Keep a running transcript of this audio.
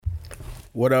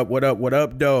What up,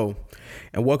 doe?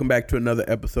 And welcome back to another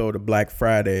episode of Black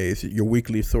Fridays, your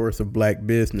weekly source of black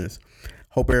business.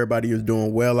 Hope everybody is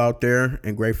doing well out there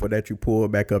and grateful that you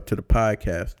pulled back up to the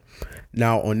podcast.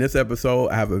 Now, on this episode,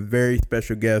 I have a very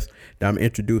special guest that I'm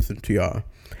introducing to y'all.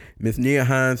 Miss Nia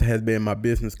Hines has been my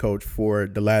business coach for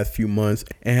the last few months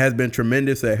and has been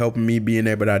tremendous at helping me being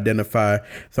able to identify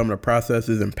some of the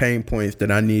processes and pain points that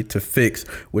I need to fix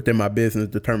within my business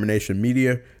determination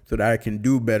media so that I can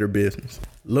do better business.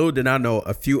 Little did I know,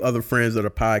 a few other friends of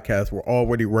the podcast were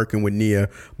already working with Nia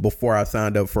before I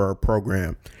signed up for her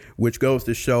program, which goes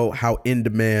to show how in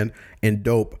demand and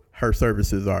dope her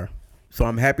services are. So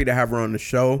I'm happy to have her on the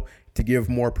show to give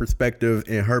more perspective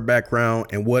in her background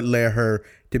and what led her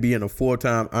to being a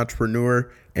full-time entrepreneur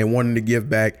and wanting to give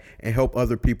back and help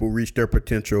other people reach their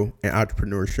potential in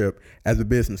entrepreneurship as a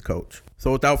business coach.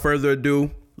 So without further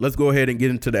ado, let's go ahead and get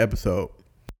into the episode.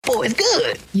 Oh, it's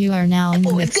good. You are now in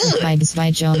the mix with Hines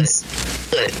by Jones.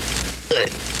 Good.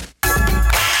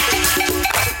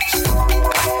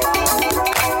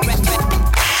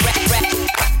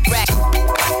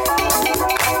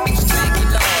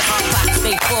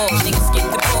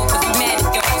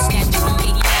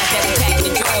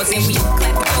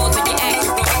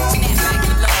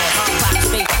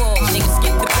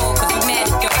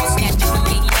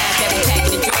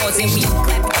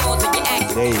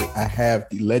 Today, I have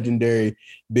the legendary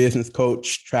business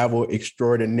coach, travel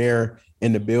extraordinaire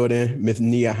in the building, Miss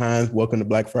Nia Hines. Welcome to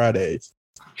Black Fridays.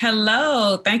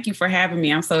 Hello. Thank you for having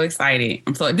me. I'm so excited.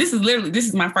 This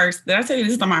is my first, did I tell you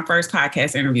this is my first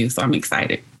podcast interview? So I'm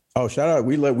excited. Oh, shout out.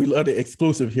 We love the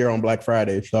exclusive here on Black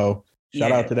Friday. So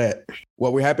shout out to that.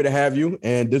 Well, we're happy to have you.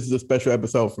 And this is a special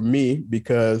episode for me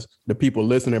because the people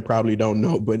listening probably don't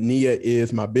know, but Nia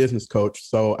is my business coach.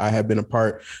 So I have been a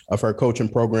part of her coaching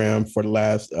program for the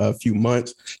last few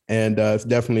months. And it's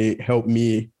definitely helped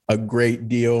me a great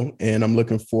deal. And I'm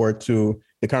looking forward to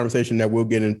the conversation that we'll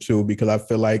get into because I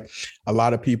feel like a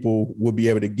lot of people will be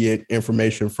able to get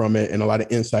information from it and a lot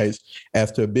of insights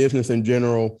as to business in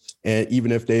general. And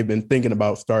even if they've been thinking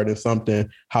about starting something,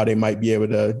 how they might be able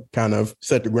to kind of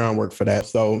set the groundwork for that.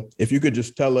 So if you could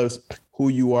just tell us who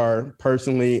you are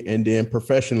personally and then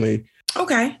professionally.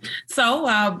 Okay. So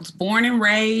I was born and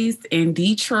raised in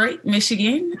Detroit,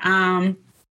 Michigan.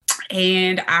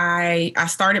 And I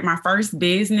started my first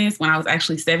business when I was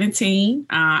actually 17.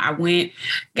 I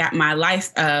got my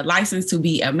license to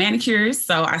be a manicurist.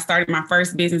 So I started my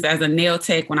first business as a nail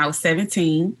tech when I was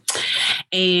 17.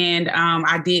 And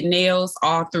I did nails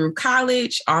all through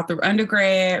college, all through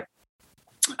undergrad.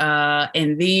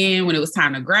 And then when it was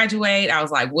time to graduate, I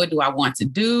was like, what do I want to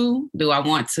do? Do I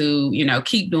want to,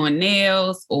 keep doing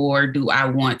nails, or do I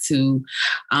want to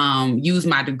use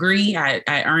my degree? I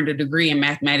earned a degree in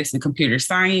mathematics and computer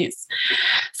science.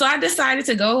 So I decided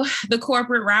to go the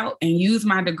corporate route and use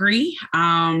my degree.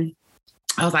 I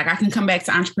was like, I can come back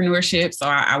to entrepreneurship. So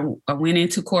I went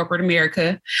into corporate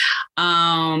America,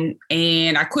 and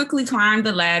I quickly climbed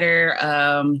the ladder.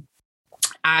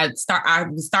 I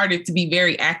started to be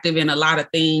very active in a lot of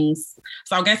things.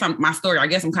 So I guess I'm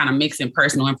kind of mixing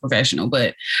personal and professional.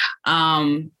 But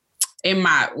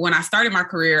when I started my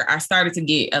career, I started to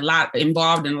get a lot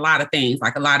involved in a lot of things,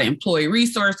 like a lot of employee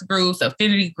resource groups,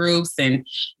 affinity groups, and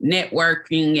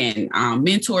networking and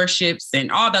mentorships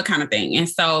and all that kind of thing. And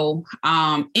so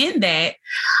in that,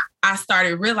 I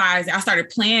started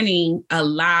planning a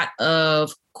lot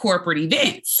of corporate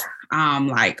events,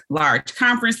 like large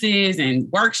conferences and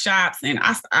workshops. And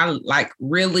I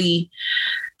really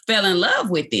fell in love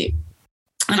with it.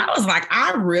 And I was like,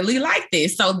 I really like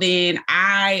this. So then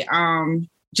I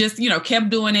just, kept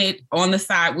doing it on the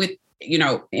side with,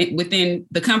 within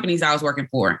the companies I was working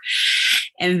for.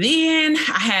 And then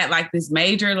I had like this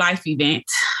major life event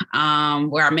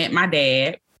where I met my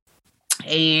dad.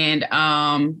 And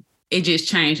it just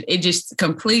changed. It just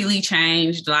completely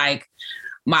changed like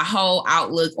my whole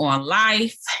outlook on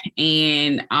life.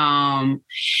 And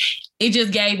it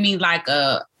just gave me like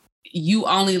you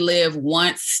only live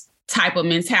once type of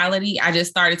mentality. I just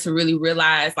started to really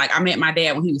realize, like, I met my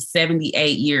dad when he was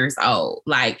 78 years old.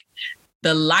 Like,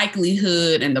 the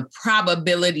likelihood and the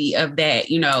probability of that,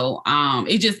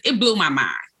 it blew my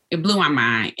mind. It blew my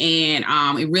mind. And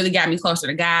it really got me closer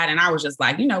to God. And I was just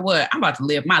like, you know what? I'm about to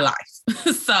live my life.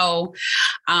 So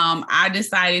I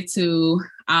decided to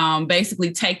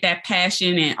basically take that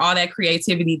passion and all that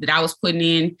creativity that I was putting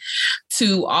in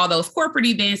to all those corporate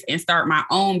events and start my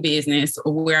own business,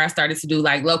 where I started to do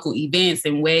like local events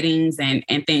and weddings and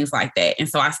things like that. And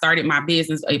so I started my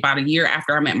business about a year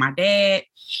after I met my dad.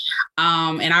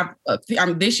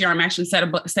 And this year I'm actually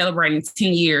celebrating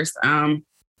 10 years.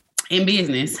 in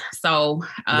business. So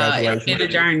it's been a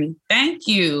journey. Thank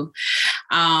you.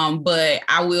 But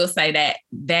I will say that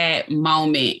that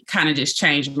moment kind of just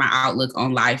changed my outlook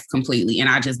on life completely. And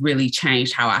I just really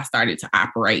changed how I started to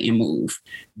operate and move.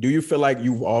 Do you feel like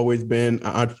you've always been an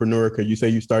entrepreneur? Because you say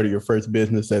you started your first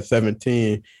business at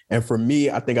 17. And for me,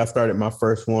 I think I started my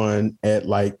first one at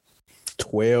like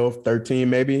 12, 13,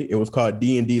 maybe. It was called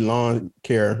D&D Lawn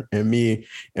Care. And me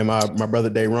and my brother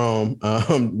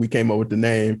Dayrome, we came up with the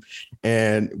name.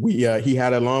 And he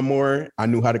had a lawnmower. I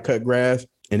knew how to cut grass.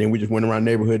 And then we just went around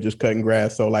the neighborhood just cutting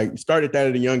grass. So like started that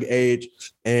at a young age.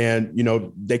 And, you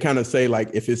know, they kind of say like,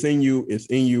 if it's in you, it's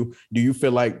in you. Do you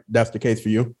feel like that's the case for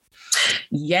you?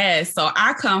 Yes. So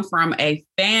I come from a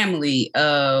family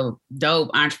of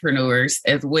dope entrepreneurs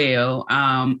as well.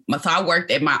 So I worked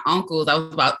at my uncle's.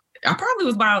 I probably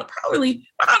was about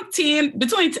 10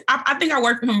 between, I think I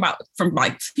worked with him from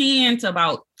like 10 to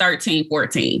about 13,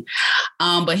 14.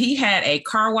 But he had a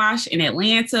car wash in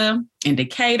Atlanta, in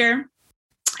Decatur.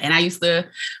 And I used to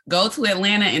go to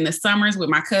Atlanta in the summers with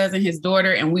my cousin, his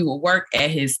daughter, and we would work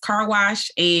at his car wash.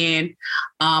 And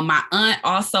my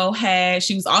aunt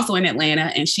she was also in Atlanta,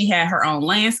 and she had her own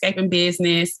landscaping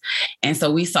business. And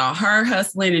so we saw her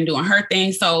hustling and doing her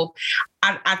thing. So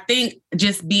I think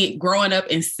just growing up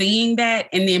and seeing that,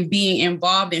 and then being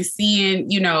involved and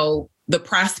seeing, you know, the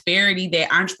prosperity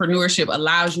that entrepreneurship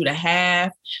allows you to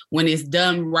have when it's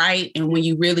done right. And when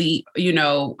you really, you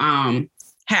know,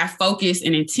 have focus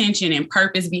and intention and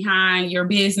purpose behind your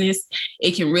business,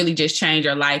 it can really just change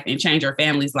your life and change your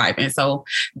family's life. And so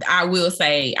I will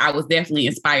say I was definitely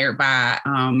inspired by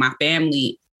my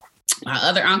family, my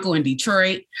other uncle in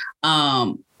Detroit,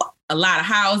 a lot of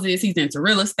houses. He's into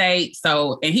real estate.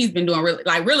 So, and he's been doing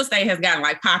real estate has gotten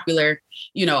like popular,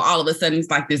 you know, all of a sudden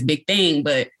it's like this big thing,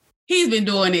 but he's been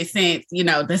doing it since, you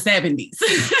know, the 70s.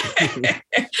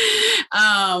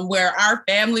 Where our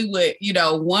family would, you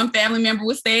know, one family member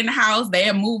would stay in the house,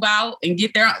 they'd move out and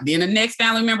get there. Then the next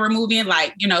family member would move in,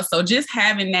 like, you know, so just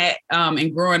having that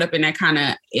and growing up in that kind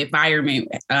of environment,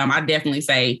 I definitely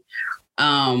say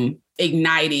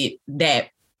ignited that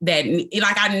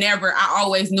like I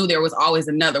always knew there was always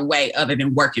another way other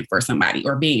than working for somebody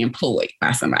or being employed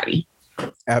by somebody.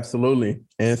 Absolutely.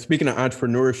 And speaking of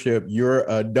entrepreneurship, you're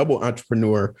a double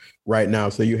entrepreneur right now.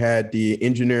 So you had the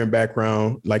engineering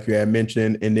background, like you had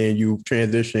mentioned, and then you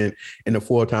transitioned into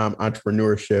full-time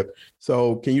entrepreneurship.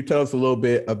 So can you tell us a little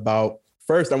bit about,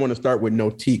 first, I want to start with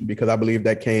Notique, because I believe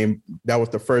that was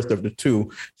the first of the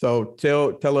two. So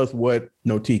tell us what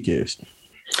Notique is.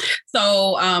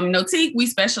 So Notique, we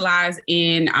specialize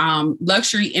in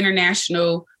luxury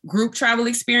international group travel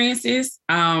experiences.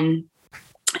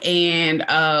 And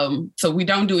so we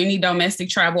don't do any domestic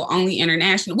travel, only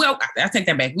international. Well, I take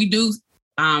that back. We do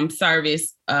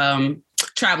service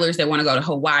travelers that want to go to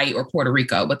Hawaii or Puerto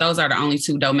Rico, but those are the only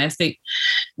two domestic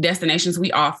destinations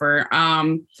we offer.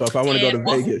 So if I want to go to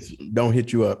Vegas, don't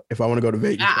hit you up. If I want to go to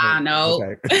Vegas, no.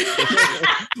 Okay.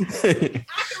 I can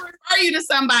refer you to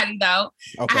somebody though.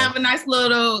 Okay. I have a nice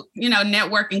little, you know,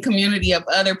 networking community of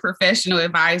other professional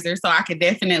advisors, so I could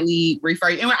definitely refer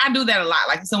you. And I do that a lot.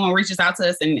 Like if someone reaches out to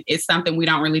us and it's something we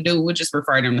don't really do, we'll just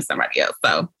refer them to somebody else.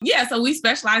 So yeah, so we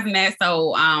specialize in that.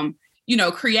 So you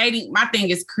know, my thing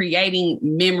is creating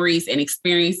memories and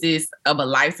experiences of a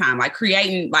lifetime, like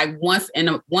creating like once in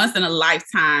a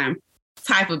lifetime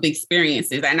type of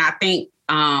experiences. And I think,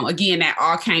 again,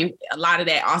 a lot of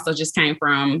that also just came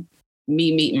from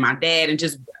me meeting my dad, and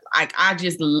just like, I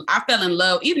fell in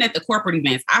love, even at the corporate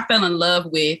events, I fell in love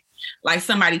with like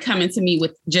somebody coming to me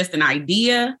with just an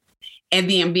idea and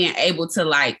then being able to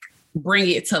like bring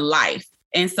it to life.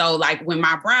 And so like when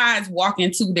my brides walk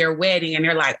into their wedding and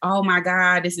they're like, oh my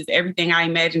God, this is everything I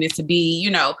imagined it to be,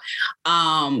 you know,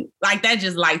 like that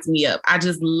just lights me up. I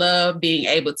just love being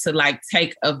able to like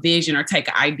take a vision or take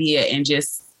an idea and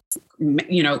just,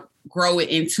 you know, grow it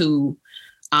into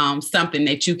something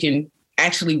that you can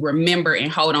actually remember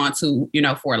and hold on to, you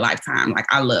know, for a lifetime. Like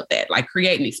I love that. Like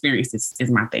creating experiences is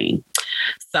my thing.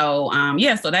 So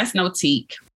so that's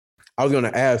Notique. I was going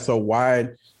to ask, so why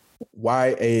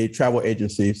a travel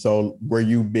agency? So were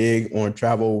you big on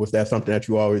travel? Was that something that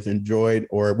you always enjoyed,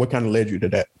 or what kind of led you to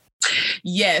that?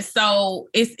 Yes. So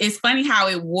it's funny how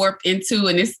it warped into,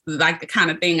 and it's like the kind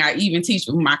of thing I even teach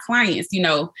with my clients, you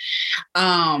know.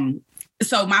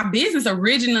 So my business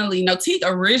Notique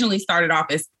originally started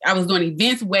off as I was doing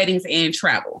events, weddings, and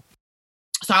travel.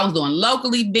 So I was doing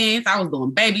local events. I was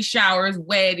doing baby showers,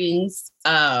 weddings.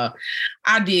 I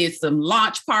did some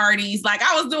launch parties. Like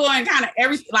I was doing kind of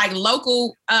everything, like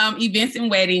local events and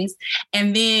weddings.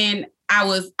 And then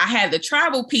I had the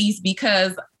travel piece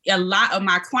because a lot of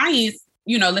my clients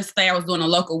let's say I was doing a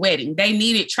local wedding. They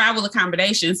needed travel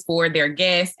accommodations for their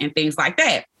guests and things like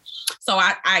that. So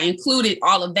I included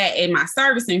all of that in my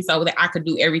servicing so that I could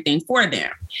do everything for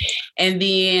them. And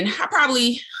then I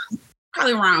probably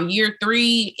around year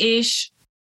 3-ish,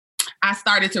 I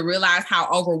started to realize how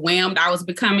overwhelmed I was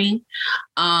becoming.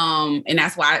 And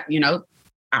that's why,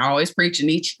 I always preach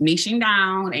niching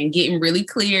down and getting really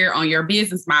clear on your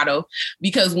business model,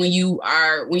 because when you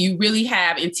really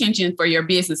have intention for your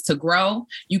business to grow,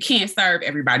 you can't serve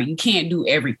everybody. You can't do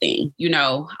everything,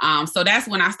 So that's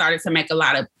when I started to make a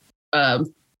lot of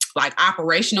like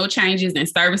operational changes and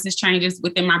services changes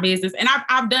within my business. And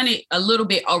I've done it a little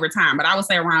bit over time, but I would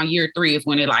say around year 3 is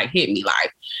when it like hit me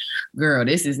like, girl,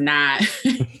 this is not,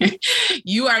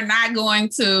 you are not going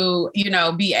to,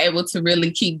 be able to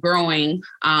really keep growing.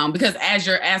 Because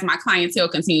as my clientele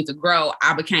continued to grow,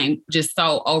 I became just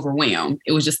so overwhelmed.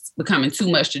 It was just becoming too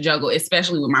much to juggle,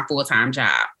 especially with my full-time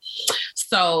job.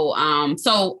 So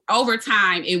over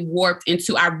time it warped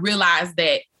into, I realized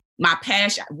that my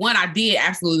passion, I did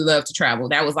absolutely love to travel.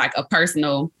 That was like a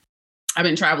personal, I've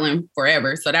been traveling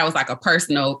forever. So that was like a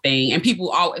personal thing. And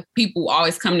people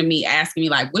always come to me asking me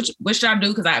like, what should I do?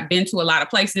 Because I've been to a lot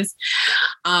of places.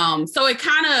 So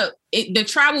the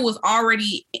travel was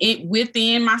already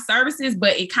within my services,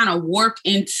 but it kind of warped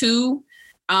into,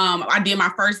 I did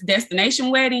my first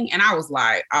destination wedding and I was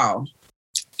like, oh,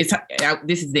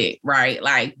 this is it, right?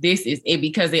 Like this is it,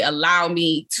 because it allowed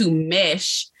me to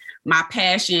mesh my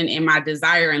passion and my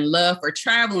desire and love for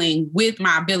traveling with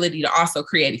my ability to also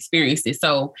create experiences.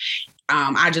 So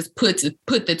I just put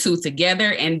the two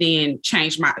together and then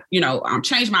change my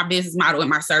business model and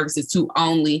my services to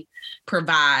only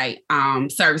provide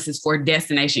services for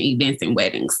destination events and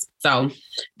weddings. So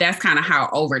that's kind of how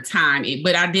over time it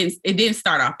didn't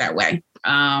start off that way.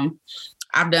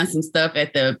 I've done some stuff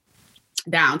at the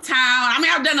downtown. I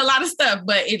mean, I've done a lot of stuff,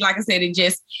 but like I said,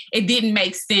 it didn't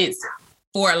make sense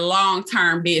for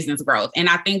long-term business growth. And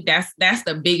I think that's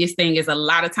the biggest thing is a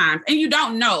lot of times, and you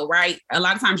don't know, right? A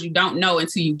lot of times you don't know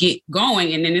until you get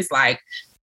going. And then it's like,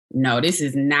 no, this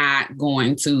is not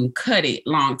going to cut it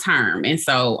long-term. And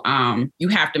so you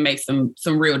have to make some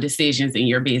real decisions in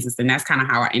your business. And that's kind of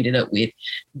how I ended up with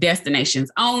destinations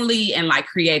only and like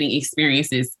creating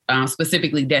experiences,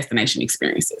 specifically destination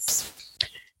experiences.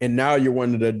 And now you're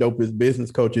one of the dopest business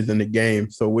coaches in the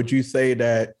game. So would you say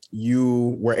that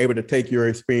you were able to take your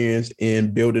experience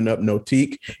in building up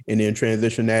Notique and then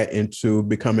transition that into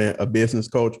becoming a business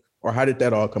coach? Or how did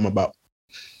that all come about?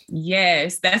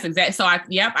 Yes, that's exactly. So I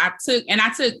took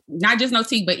not just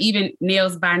Notique, but even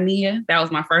Nails by Nia. That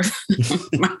was my first,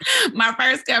 my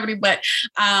first company. But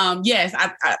yes,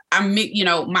 I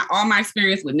all my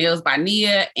experience with Nails by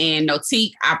Nia and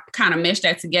Notique, I kind of meshed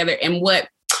that together. And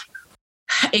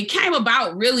it came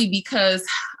about really because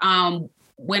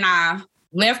when I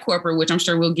left corporate, which I'm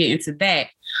sure we'll get into that,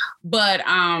 but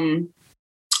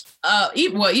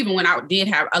even when I did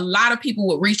have, a lot of people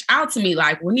would reach out to me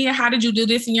like, well, Nia, how did you do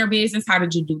this in your business? How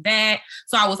did you do that?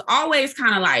 So I was always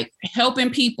kind of like helping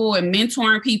people and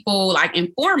mentoring people like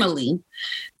informally.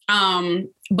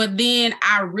 But then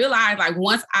I realized like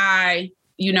once I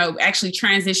actually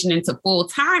transitioned into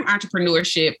full-time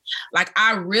entrepreneurship, like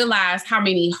I realized how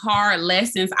many hard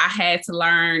lessons I had to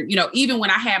learn, even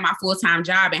when I had my full-time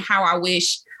job, and how I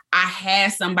wish I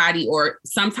had somebody or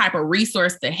some type of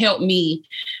resource to help me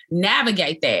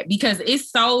navigate that, because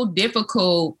it's so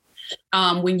difficult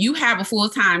when you have a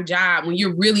full-time job, when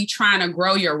you're really trying to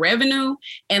grow your revenue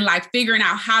and like figuring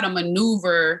out how to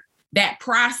maneuver that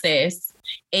process.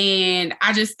 And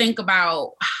I just think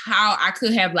about how I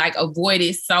could have like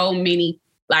avoided so many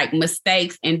like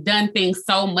mistakes and done things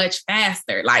so much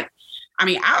faster. Like, I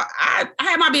mean, I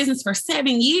had my business for 7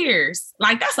 years.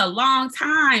 Like that's a long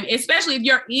time, especially if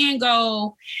your end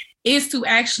goal is to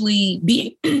actually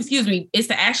be, is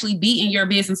to actually be in your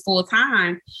business full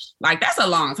time. Like that's a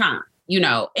long time,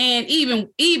 and even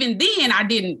then I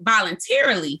didn't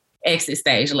voluntarily exit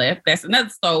stage left. That's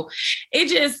another. So it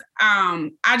just,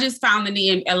 I just found the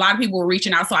need, and a lot of people were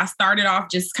reaching out. So I started off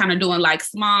just kind of doing like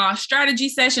small strategy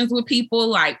sessions with people,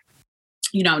 like,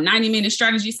 90-minute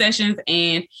strategy sessions,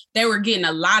 and they were getting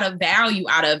a lot of value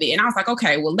out of it. And I was like,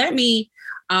 okay, well, let me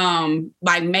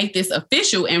like make this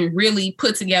official and really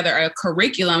put together a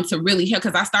curriculum to really help,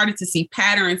 because I started to see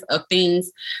patterns of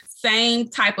things, same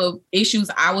type of issues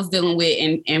I was dealing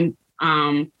with and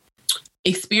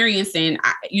experiencing,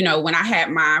 when I had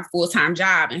my full-time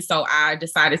job. And so I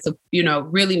decided to,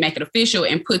 really make it official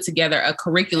and put together a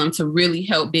curriculum to really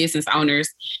help business owners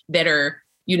that are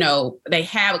they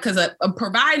have, because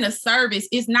providing a service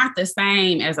is not the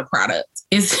same as a product.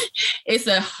 It's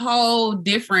a whole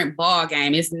different ball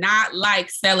game. It's not like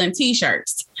selling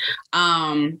T-shirts.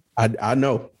 I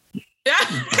know.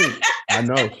 I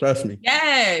know. Trust me.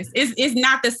 Yes, it's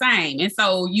not the same, and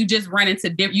so you just run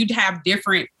into you'd have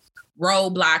different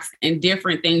roadblocks and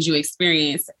different things you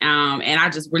experience. And I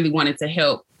just really wanted to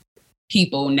help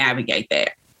people navigate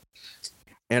that.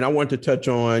 And I want to touch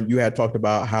on, you had talked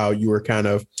about how you were kind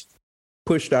of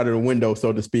pushed out of the window,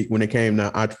 so to speak, when it came to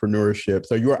entrepreneurship.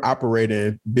 So you were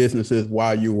operating businesses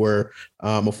while you were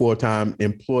a full-time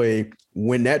employee.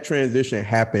 When that transition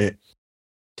happened,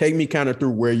 take me kind of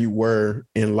through where you were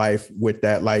in life with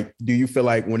that. Like, do you feel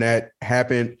like when that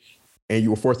happened and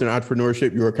you were forced into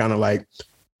entrepreneurship, you were kind of like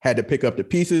had to pick up the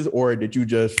pieces, or did you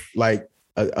just like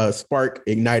a spark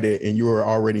ignited and you were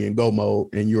already in go mode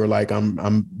and you were like,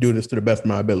 I'm doing this to the best of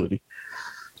my ability?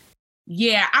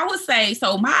 Yeah, I would say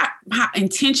so. My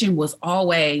intention was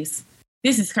always,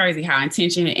 this is crazy how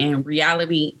intention and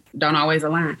reality don't always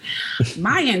align.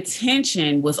 My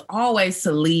intention was always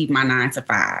to leave my 9 to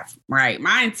 5, right?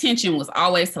 My intention was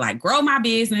always to like grow my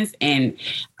business. And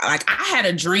like, I had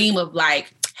a dream of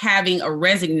like having a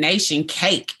resignation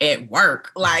cake at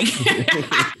work. Like, like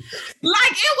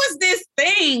it was this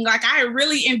thing. Like I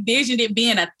really envisioned it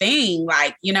being a thing,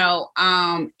 like,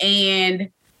 and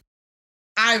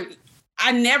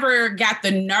I never got the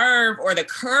nerve or the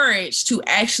courage to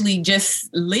actually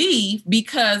just leave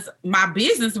because my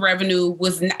business revenue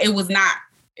wasn't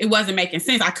making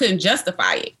sense. I couldn't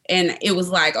justify it. And it was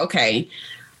like, okay,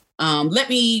 let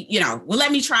me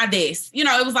try this.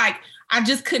 It was like,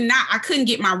 I couldn't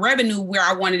get my revenue where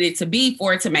I wanted it to be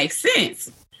for it to make sense.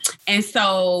 And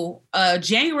so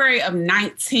January of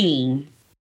 19,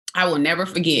 I will never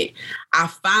forget, I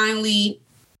finally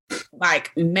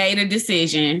like made a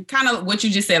decision, kind of what you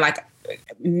just said, like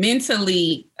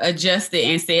mentally adjusted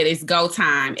and said, it's go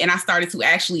time. And I started to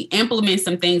actually implement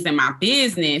some things in my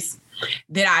business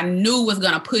that I knew was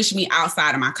going to push me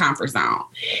outside of my comfort zone.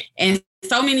 And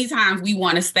so many times we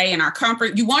want to stay in our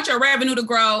comfort. You want your revenue to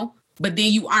grow, but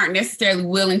then you aren't necessarily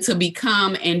willing to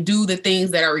become and do the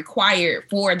things that are required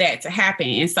for that to happen.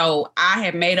 And so I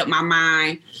had made up my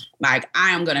mind, like,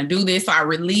 I am going to do this. So I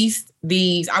released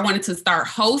these. I wanted to start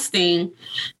hosting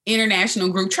international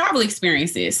group travel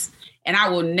experiences. And I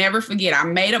will never forget, I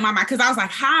made up my mind because I was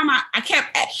like,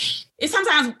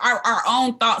 sometimes our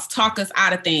own thoughts talk us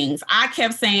out of things. I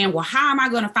kept saying, well, how am I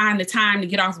going to find the time to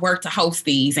get off work to host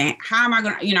these? And how am I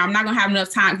going to, I'm not going to have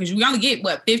enough time because we only get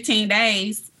 15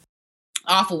 days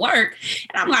off of work.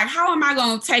 And I'm like, how am I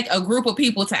going to take a group of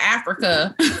people to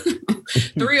Africa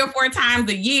 3 or 4 times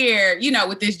a year,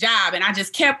 with this job? And I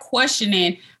just kept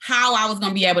questioning how I was going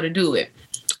to be able to do it.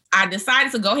 I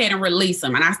decided to go ahead and release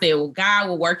them. And I said, well, God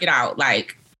will work it out.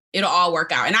 Like, it'll all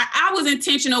work out. And I was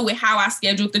intentional with how I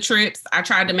scheduled the trips. I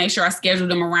tried to make sure I scheduled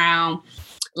them around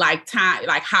like time,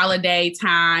 like holiday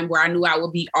time where I knew I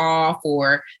would be off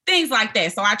or things like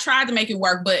that. So I tried to make it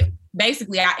work. But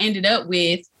basically, I ended up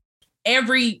with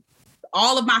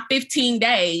all of my 15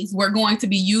 days were going to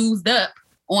be used up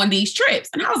on these trips.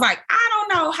 And I was like, I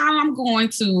don't know how I'm going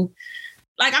to,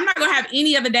 like, I'm not going to have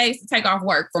any other days to take off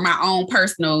work for my own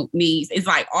personal needs. It's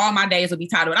like all my days will be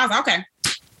tied up. I was like, okay,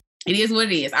 it is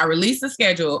what it is. I released the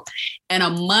schedule. And a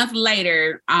month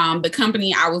later, the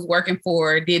company I was working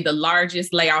for did the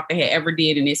largest layoff they had ever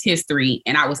did in its history.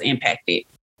 And I was impacted.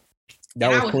 That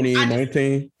was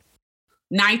 2019?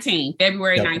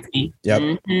 February 19. Yep.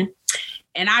 Mm-hmm.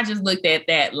 And I just looked at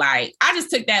that like, I just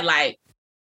took that like,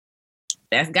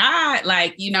 that's God.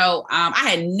 Like, I've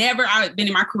been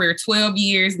in my career 12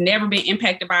 years, never been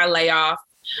impacted by a layoff,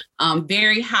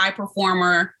 very high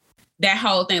performer, that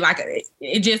whole thing. Like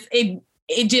it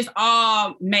just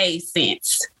all made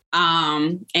sense.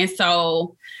 And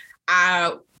so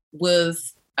I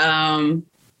was,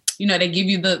 they give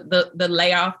you the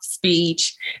layoff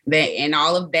speech and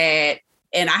all of that.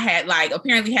 And I had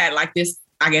apparently had this,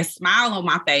 I guess, smile on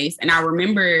my face. And I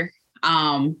remember,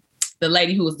 the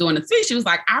lady who was doing the speech, she was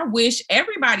like, I wish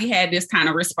everybody had this kind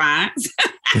of response.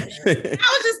 I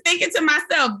was just thinking to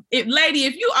myself, lady,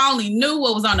 if you only knew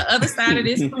what was on the other side of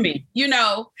this for me, it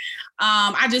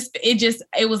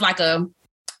was like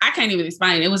I can't even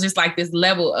explain it. It was just like this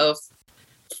level of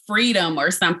freedom or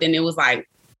something. It was like,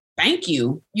 thank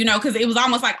you, because it was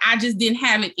almost like I just didn't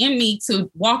have it in me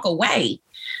to walk away.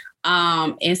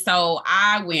 And so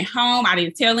I went home. I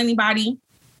didn't tell anybody.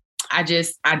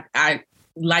 I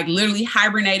literally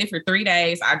hibernated for 3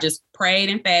 days. I just prayed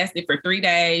and fasted for 3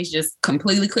 days, just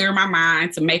completely clear my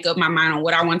mind to make up my mind on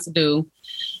what I want to do.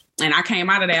 And I came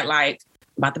out of that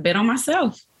about to bet on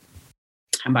myself.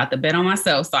 I'm about to bet on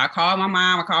myself. So I called my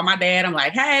mom, I called my dad. I'm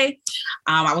like, hey,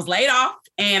 I was laid off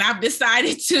and I've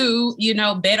decided to,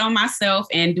 bet on myself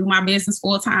and do my business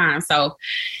full time. So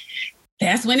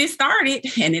that's when it started.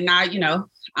 And then I,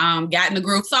 got in the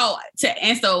group. So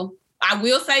I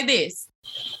will say this,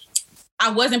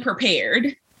 I wasn't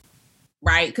prepared,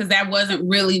 right? Because that wasn't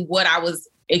really what I was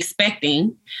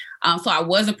expecting. So I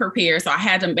wasn't prepared. So I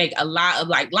had to make a lot of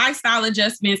lifestyle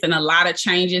adjustments and a lot of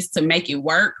changes to make it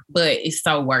work, but it's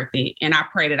so worth it. And I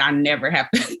pray that I never have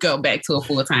to go back to a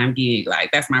full-time gig.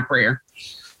 That's my prayer.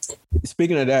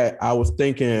 Speaking of that, I was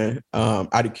thinking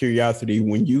out of curiosity,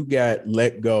 when you got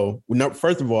let go,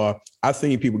 first of all, I've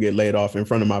seen people get laid off in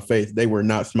front of my face. They were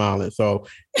not smiling. So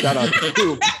shout out to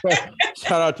you.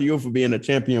 Shout out to you for being a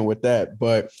champion with that.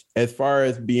 But as far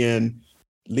as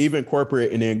leaving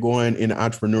corporate and then going into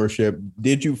entrepreneurship,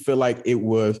 did you feel like it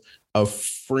was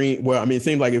it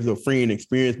seemed like it was a freeing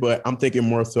experience, but I'm thinking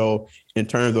more so in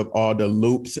terms of all the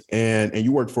loops and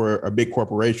you work for a big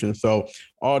corporation. So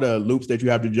all the loops that you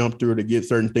have to jump through to get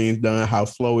certain things done, how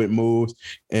slow it moves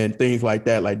and things like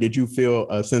that. Did you feel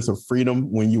a sense of freedom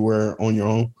when you were on your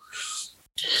own?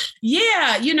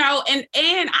 Yeah, and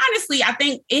honestly, I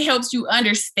think it helps you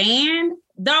understand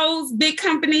those big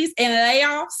companies and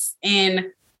layoffs and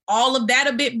all of that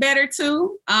a bit better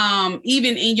too,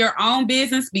 even in your own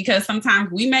business, because sometimes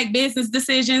we make business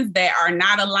decisions that are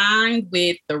not aligned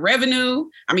with the revenue.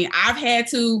 I mean, I've had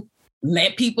to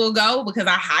let people go because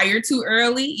I hired too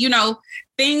early,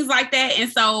 things like that. And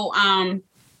so,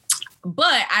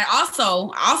 but I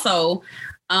also,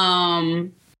 I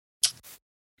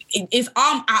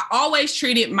always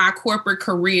treated my corporate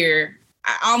career,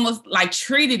 I almost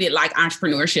treated it like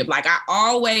entrepreneurship. I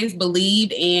always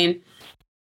believed in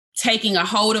taking a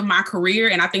hold of my career.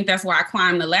 And I think that's why I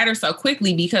climbed the ladder so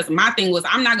quickly, because my thing was,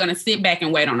 I'm not going to sit back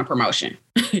and wait on a promotion.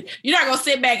 You're not going to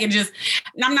sit back and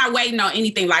I'm not waiting on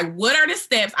anything. What are the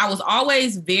steps? I was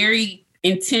always very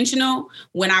intentional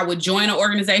when I would join an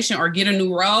organization or get a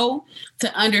new role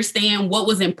to understand what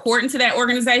was important to that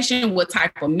organization, what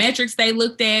type of metrics they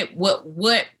looked at, what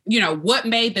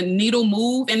made the needle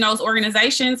move in those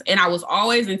organizations. And I was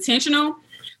always intentional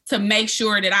to make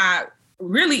sure that I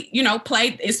really,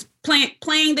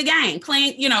 playing the game,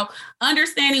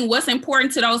 understanding what's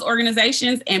important to those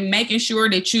organizations and making sure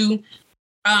that you,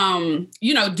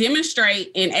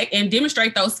 demonstrate and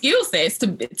demonstrate those skill sets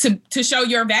to show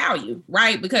your value,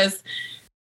 right? Because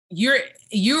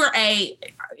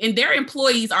and their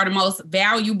employees are the most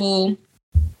valuable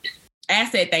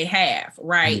asset they have,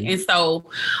 right? Mm-hmm. And so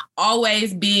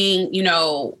always being,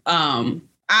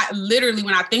 I literally,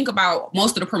 when I think about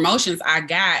most of the promotions I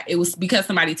got, it was because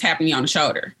somebody tapped me on the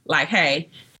shoulder. Hey,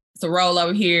 it's a role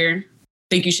over here.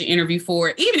 Think you should interview for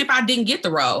it. Even if I didn't get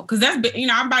the role, because I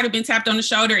might have been tapped on the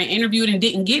shoulder and interviewed and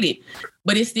didn't get it,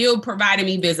 but it still provided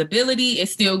me visibility. It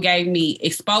still gave me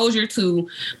exposure to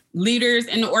leaders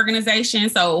in the organization.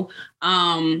 So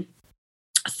I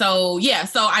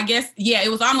guess, it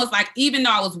was almost even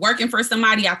though I was working for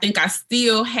somebody, I think I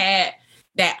still had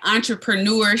that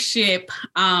entrepreneurship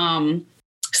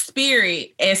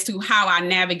spirit as to how I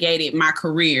navigated my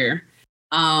career.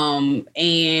 And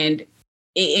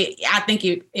I think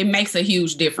it makes a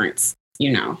huge difference,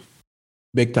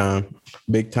 Big time.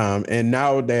 And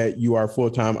now that you are a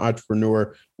full-time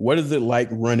entrepreneur, what is it like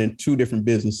running two different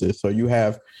businesses? So you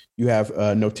have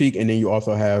Notique, and then you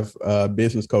also have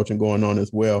business coaching going on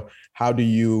as well. How do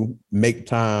you make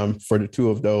time for the two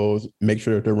of those, make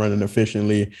sure that they're running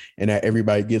efficiently and that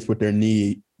everybody gets what they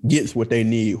need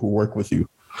who work with you?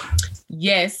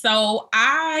 Yes. So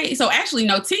actually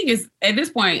Notique is at this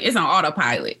point is on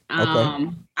autopilot. Okay.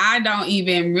 I don't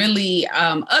even really,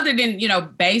 other than,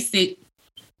 basic,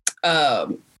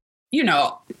 the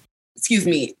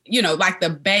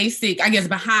basic, I guess,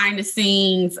 behind the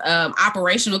scenes,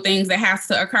 operational things that has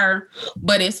to occur.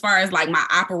 But as far as my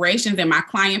operations and my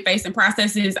client facing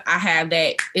processes, I have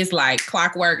that. It's like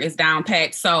clockwork, is down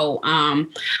packed. So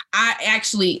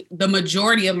the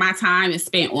majority of my time is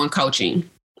spent on coaching.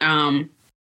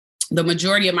 The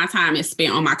majority of my time is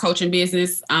spent on my coaching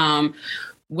business,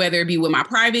 whether it be with my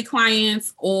private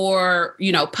clients or,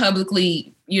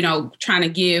 publicly, trying to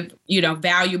give,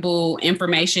 valuable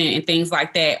information and things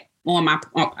like that on my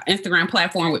Instagram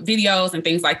platform with videos and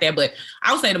things like that. But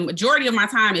I would say the majority of my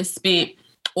time is spent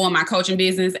on my coaching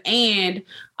business. And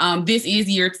this is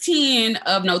year 10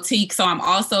 of Notique. So I'm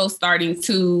also starting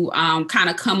to kind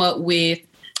of come up with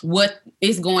what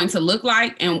it's going to look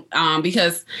like. And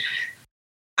because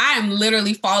I am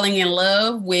literally falling in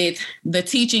love with the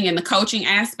teaching and the coaching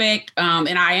aspect.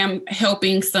 And I am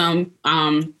helping some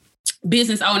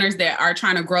business owners that are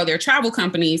trying to grow their travel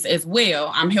companies as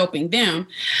well. I'm helping them.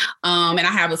 And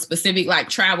I have a specific like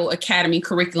travel academy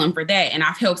curriculum for that. And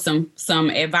I've helped some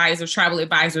advisors, travel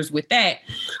advisors with that.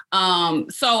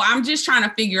 So I'm just trying to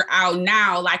figure out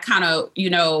now, like kind of,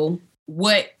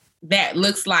 what that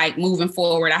looks like moving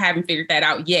forward. I haven't figured that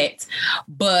out yet.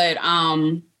 But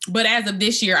as of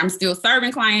this year, I'm still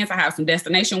serving clients. I have some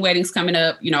destination weddings coming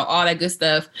up, all that good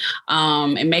stuff,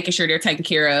 and making sure they're taken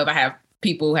care of. I have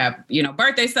people who have,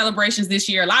 birthday celebrations this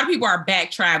year. A lot of people are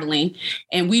back traveling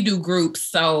and we do groups.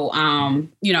 So,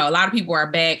 a lot of people are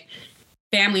back,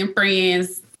 family and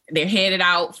friends, they're headed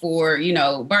out for,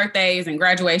 birthdays and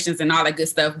graduations and all that good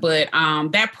stuff. But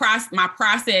my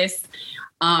process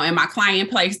and my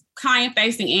client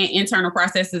facing and internal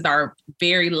processes are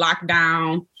very locked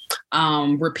down,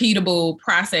 repeatable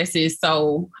processes.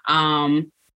 So,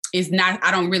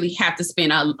 I don't really have to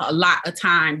spend a lot of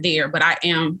time there, but I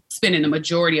am spending the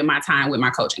majority of my time with my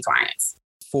coaching clients.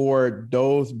 For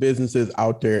those businesses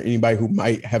out there, anybody who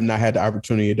might have not had the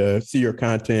opportunity to see your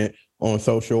content on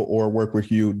social or work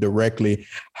with you directly,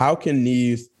 how can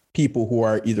these people who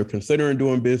are either considering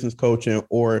doing business coaching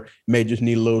or may just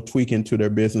need a little tweaking to their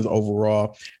business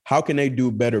overall, how can they do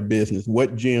better business?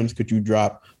 What gems could you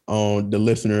drop on the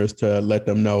listeners to let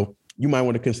them know you might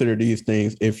want to consider these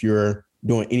things if you're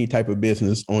doing any type of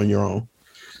business on your own?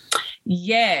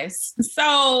 Yes.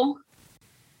 So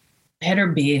better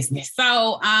business.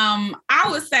 So I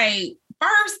would say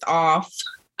first off,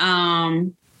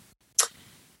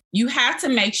 you have to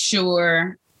make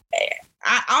sure,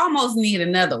 I almost need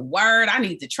another word. I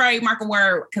need to trademark a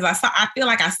word because I feel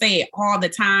like I say it all the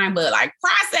time, but like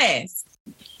process.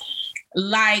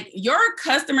 Like your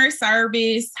customer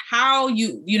service, how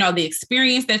the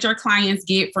experience that your clients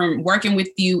get from working with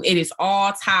you, it is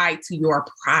all tied to your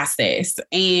process.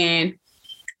 And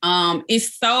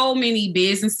it's so many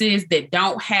businesses that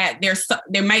don't have,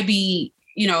 there may be,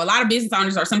 a lot of business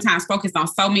owners are sometimes focused on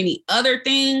so many other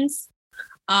things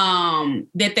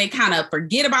that they kind of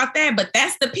forget about that. But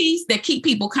that's the piece that keep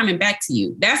people coming back to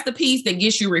you. That's the piece that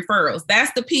gets you referrals.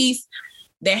 That's the piece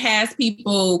that has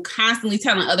people constantly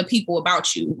telling other people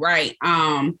about you, right?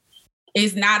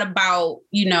 It's not about,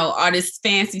 all this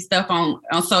fancy stuff on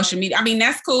social media. I mean,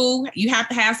 that's cool. You have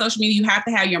to have social media. You have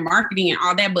to have your marketing and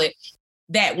all that. But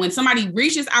that when somebody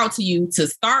reaches out to you to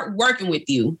start working with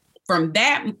you, from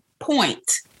that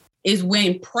point is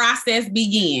when process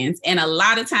begins. And a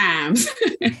lot of times,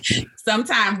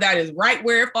 sometimes that is right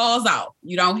where it falls off.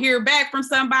 You don't hear back from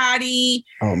somebody.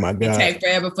 Oh my God. It takes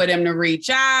forever for them to reach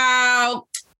out.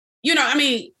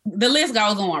 The list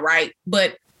goes on, right?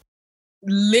 But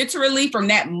literally from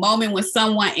that moment when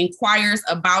someone inquires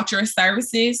about your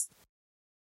services,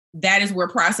 that is where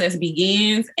process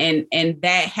begins. And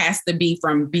that has to be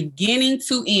from beginning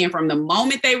to end, from the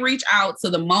moment they reach out to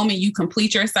the moment you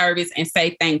complete your service and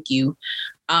say thank you.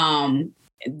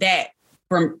 That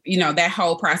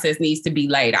whole process needs to be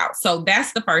laid out. So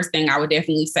that's the first thing I would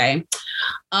definitely say.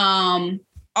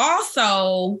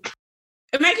 Also,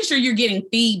 making sure you're getting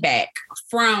feedback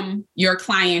from your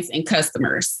clients and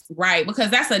customers, right? Because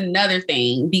that's another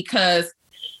thing, because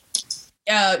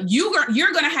you're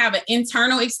going to have an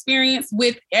internal experience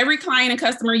with every client and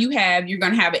customer you have. You're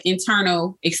going to have an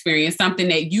internal experience, something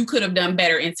that you could have done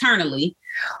better internally.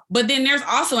 But then there's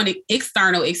also an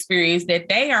external experience that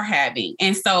they are having.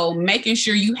 And so making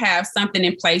sure you have something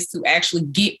in place to actually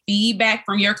get feedback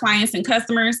from your clients and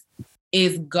customers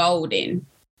is golden.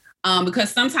 Because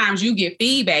sometimes you get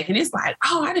feedback and it's like,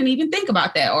 oh, I didn't even think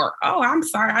about that. Or, oh, I'm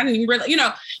sorry, I didn't even realize,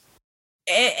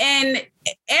 and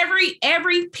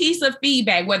every piece of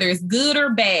feedback, whether it's good or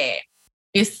bad,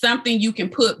 is something you can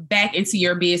put back into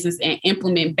your business and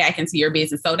implement back into your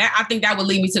business. So that, I think that would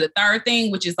lead me to the third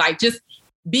thing, which is like, just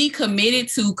be committed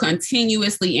to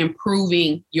continuously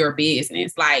improving your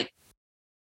business. Like,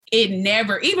 it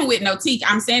never, even with Notique,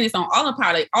 I'm saying this on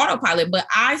autopilot, but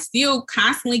I still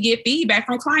constantly get feedback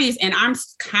from clients and I'm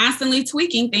constantly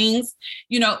tweaking things,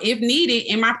 if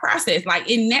needed in my process. Like,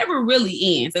 it never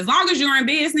really ends. As long as you're in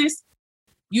business,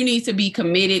 you need to be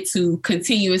committed to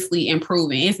continuously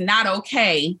improving. It's not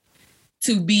okay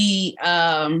to be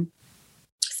subpar.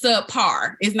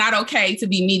 It's not okay to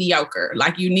be mediocre.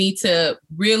 Like, you need to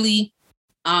really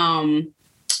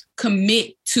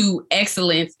commit to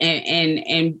excellence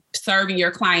and serving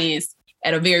your clients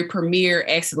at a very premier,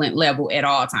 excellent level at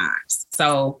all times.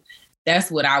 So that's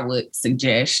what I would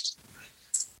suggest.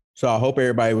 So I hope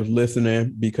everybody was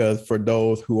listening, because for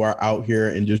those who are out here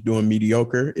and just doing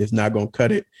mediocre, it's not going to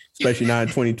cut it, especially not in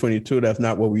 2022. That's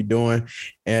not what we're doing.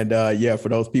 And for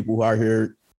those people who are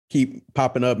here, keep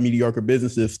popping up mediocre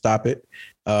businesses, stop it.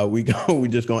 we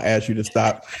just gonna ask you to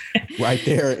stop right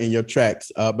there in your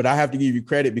tracks. But I have to give you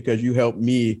credit because you helped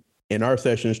me in our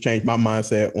sessions change my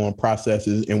mindset on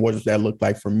processes and what does that look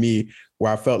like for me,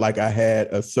 where I felt like I had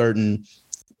a certain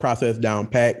process down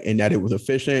pat and that it was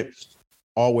efficient.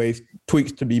 Always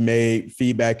tweaks to be made.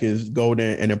 Feedback is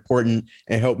golden and important,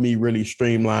 and helped me really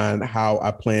streamline how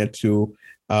I plan to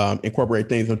incorporate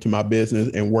things into my business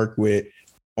and work with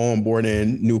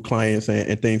onboarding new clients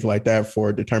and things like that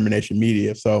for Determination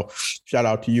Media. So shout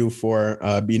out to you for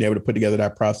being able to put together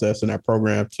that process and that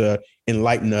program to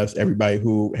enlighten us, everybody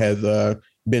who has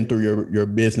been through your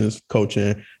business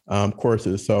coaching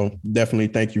courses. So definitely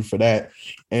thank you for that.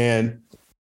 And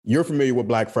you're familiar with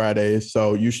Black Fridays,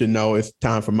 so you should know it's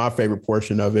time for my favorite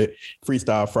portion of it,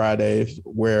 Freestyle Fridays,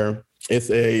 where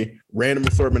it's a random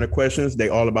assortment of questions. They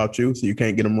all about you, so you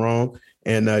can't get them wrong.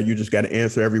 And you just got to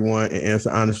answer everyone and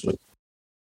answer honestly.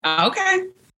 Okay.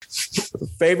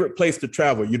 Favorite place to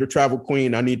travel? You're the travel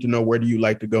queen. I need to know, where do you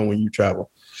like to go when you travel?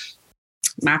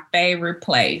 My favorite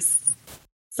place.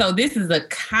 So this is a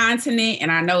continent,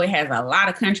 and I know it has a lot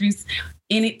of countries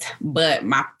in it, but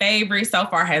my favorite so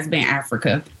far has been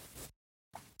Africa.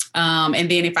 And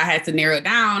then if I had to narrow it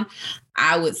down,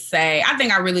 I would say, I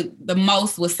think the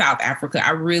most was South Africa. I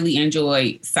really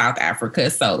enjoyed South Africa.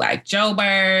 So like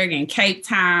Joburg and Cape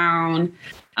Town.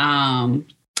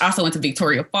 Also went to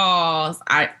Victoria Falls.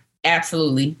 I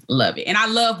absolutely love it. And I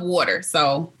love water.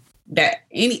 So that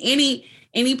any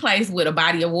place with a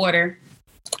body of water,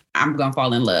 I'm going to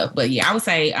fall in love. But yeah, I would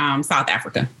say South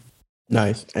Africa.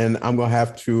 Nice. And I'm going to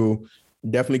have to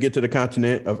definitely get to the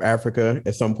continent of Africa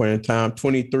at some point in time.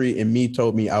 23andMe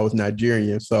told me I was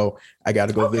Nigerian, so I got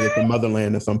to go visit the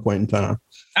motherland at some point in time.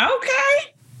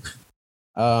 Okay.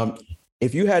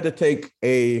 If you had to take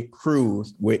a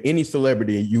cruise with any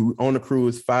celebrity, you own a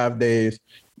cruise 5 days,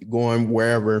 going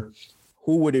wherever,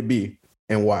 who would it be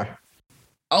and why?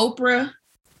 Oprah,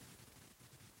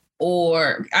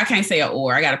 or I can't say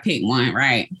I got to pick one,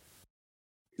 right?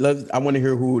 I want to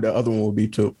hear who the other one will be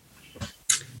too.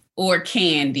 Or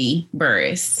Candy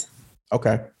Burris.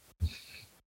 Okay.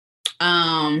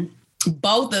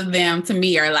 Both of them to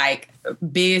me are like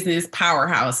business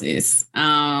powerhouses.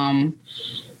 And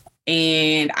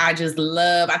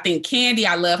I think Candy,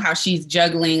 I love how she's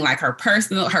juggling like her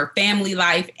family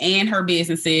life and her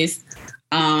businesses.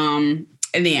 And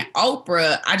then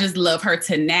Oprah, I just love her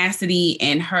tenacity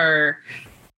and her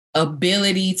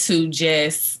ability to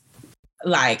just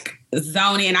like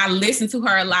zone in. I listen to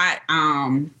her a lot.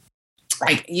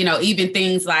 Like, even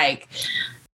things like,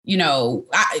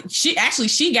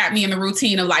 she got me in the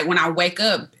routine of like, when I wake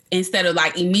up, instead of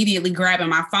like immediately grabbing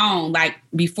my phone, like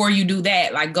before you do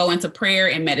that, like go into prayer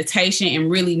and meditation and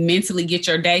really mentally get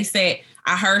your day set.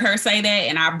 I heard her say that,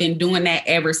 and I've been doing that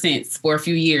ever since for a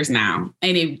few years now.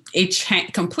 And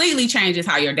it completely changes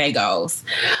how your day goes.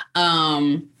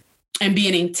 And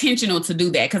being intentional to do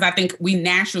that, because I think we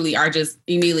naturally are just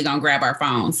immediately going to grab our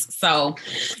phones. So,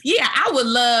 yeah, I would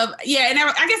love, and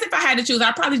I guess if I had to choose,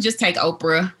 I'd probably just take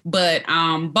Oprah. But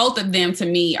both of them to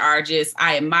me are just,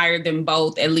 I admire them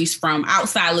both, at least from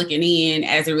outside looking in,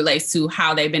 as it relates to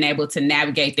how they've been able to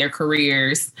navigate their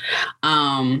careers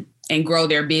and grow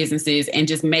their businesses and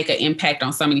just make an impact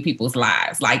on so many people's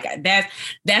lives. Like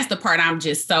that's the part I'm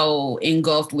just so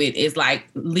engulfed with, is like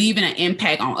leaving an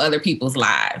impact on other people's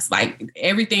lives. Like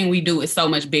everything we do is so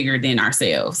much bigger than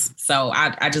ourselves. So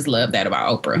I just love that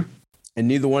about Oprah. And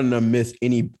neither one of them missed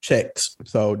any checks.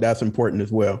 So that's important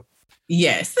as well.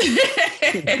 Yes.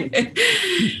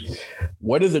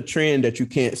 What is a trend that you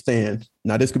can't stand?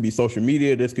 Now, this could be social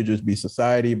media. This could just be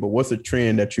society. But what's a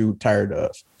trend that you're tired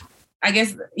of? I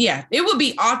guess, it would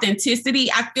be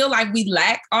authenticity. I feel like we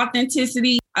lack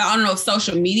authenticity. I don't know if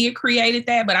social media created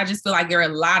that, but I just feel like there are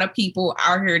a lot of people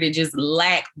out here that just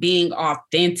lack being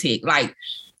authentic, like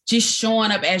just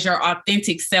showing up as your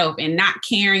authentic self and not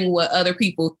caring what other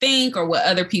people think or what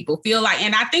other people feel like.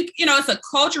 And I think, it's a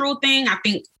cultural thing. I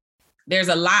think there's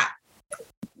a lot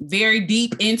very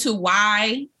deep into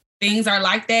why things are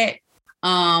like that.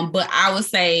 But I would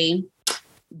say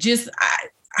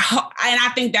and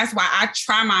I think that's why I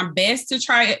try my best to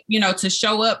to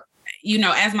show up,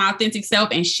 as my authentic self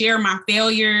and share my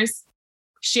failures,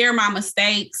 share my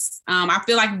mistakes. I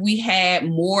feel like we had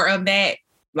more of that,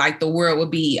 like the world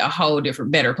would be a whole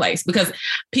different, better place, because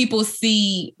people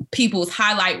see people's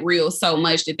highlight reels so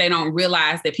much that they don't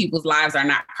realize that people's lives are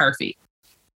not perfect.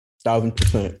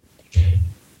 1,000%.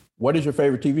 What is your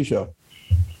favorite TV show?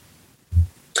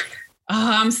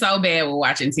 Oh, I'm so bad with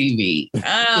watching TV. But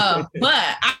I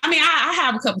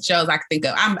have a couple shows I can think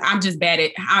of. I'm just bad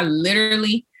at. I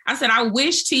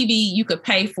wish TV you could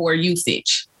pay for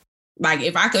usage. like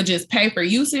if I could just pay for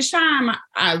usage time,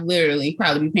 I literally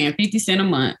probably be paying 50 cents a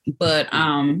month. But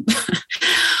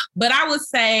but I would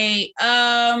say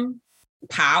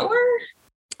Power.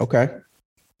 Okay.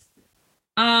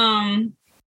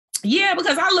 Yeah,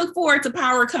 because I look forward to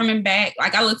Power coming back.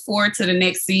 Like I look forward to the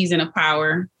next season of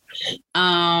Power.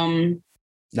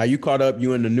 Now you caught up,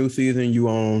 you in the new season, you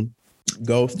on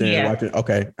Ghost and watching.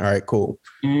 Okay. All right, cool.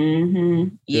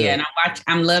 Mm-hmm. Yeah, and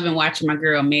I'm loving watching my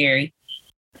girl Mary.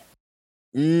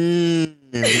 Well, I'm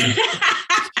just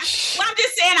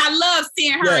saying I love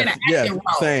seeing her in an acting role.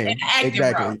 Same.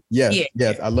 Exactly. Role.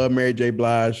 Yes. I love Mary J.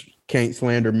 Blige. Can't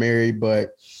slander Mary,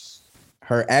 but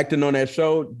her acting on that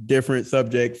show, different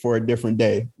subject for a different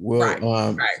day.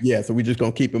 Well, yeah, so we're just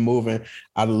gonna keep it moving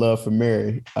out of love for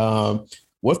Mary.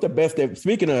 What's the best,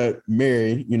 speaking of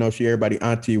Mary, you know, she everybody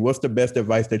auntie, what's the best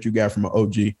advice that you got from an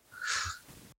OG?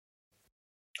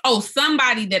 Oh,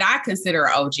 somebody that I consider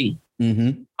an OG.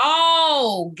 Mm-hmm.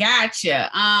 Oh,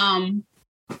 gotcha.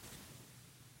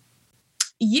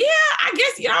 Yeah,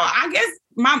 I guess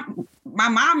my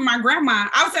mom and my grandma,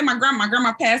 I would say my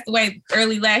grandma passed away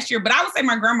early last year, but I would say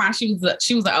my grandma, she was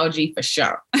an OG for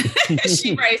sure.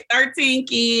 She raised 13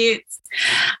 kids.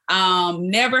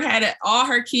 Never had all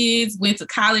her kids went to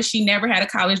college. She never had a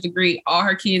college degree. All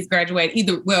her kids graduated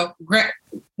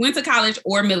went to college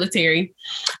or military.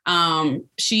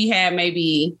 She had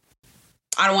maybe,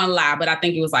 I don't want to lie, but I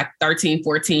think it was like 13,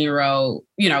 14-year-old,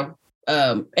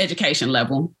 education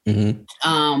level.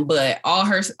 Mm-hmm. But all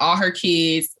her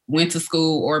kids went to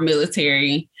school or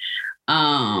military.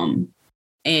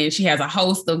 And she has a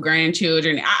host of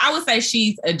grandchildren. I would say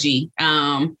she's a G.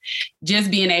 Just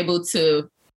being able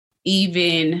to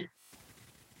even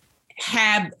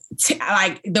have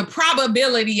like the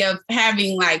probability of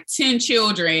having like 10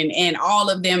 children and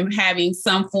all of them having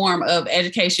some form of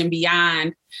education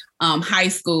beyond high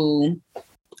school,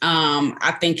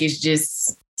 I think is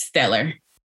just stellar.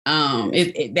 I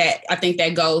think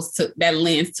that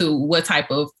lends to what type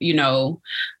of,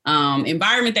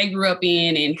 environment they grew up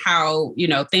in and how,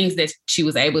 things that she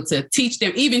was able to teach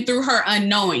them, even through her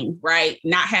unknowing, right?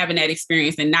 Not having that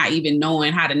experience and not even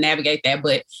knowing how to navigate that,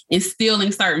 but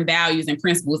instilling certain values and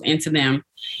principles into them,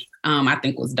 I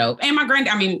think was dope. And my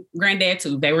granddad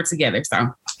too, they were together.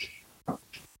 So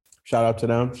shout out to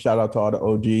them. Shout out to all the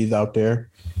OGs out there.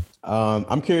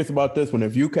 I'm curious about this one.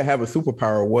 If you could have a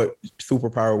superpower, what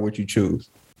superpower would you choose?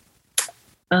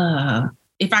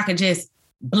 If I could just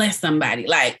bless somebody,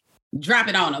 like drop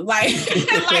it on them, like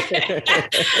if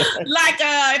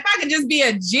I could just be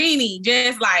a genie,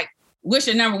 just like wish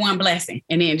your number one blessing,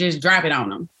 and then just drop it on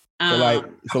them. So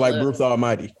like Bruce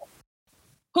Almighty.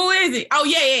 Who is it? Oh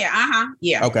yeah.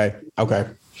 Yeah. Okay.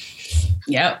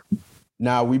 Yep.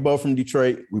 Now we both from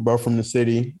Detroit. We both from the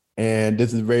city. And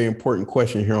this is a very important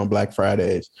question here on Black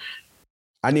Fridays.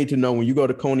 I need to know, when you go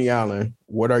to Coney Island,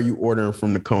 what are you ordering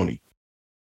from the Coney?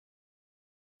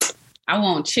 I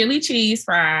want chili cheese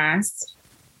fries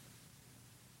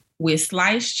with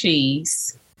sliced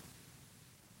cheese.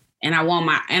 And I want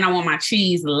my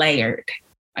cheese layered.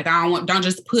 Like don't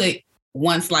just put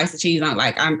one slice of cheese on.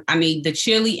 Like I need the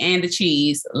chili and the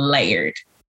cheese layered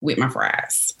with my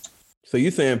fries. So you're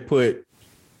saying put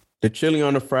the chili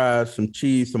on the fries, some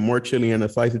cheese, some more chili, and a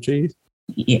slice of cheese?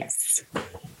 Yes.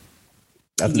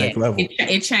 That's next level.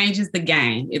 It changes the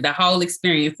game. The whole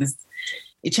experience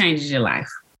it changes your life.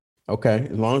 Okay.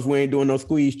 As long as we ain't doing no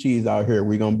squeeze cheese out here,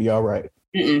 we're going to be all right.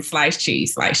 Sliced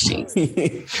cheese.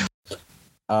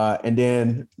 And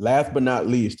then last but not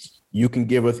least, you can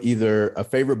give us either a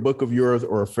favorite book of yours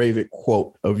or a favorite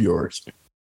quote of yours.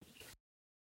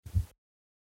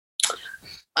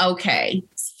 Okay.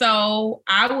 So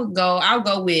I'll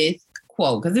go with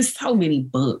quote, because there's so many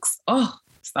books. Oh,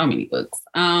 so many books.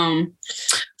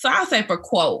 So I'll say for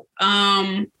quote.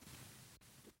 And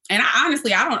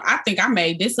I think I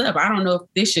made this up. I don't know if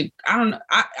this should,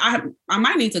 I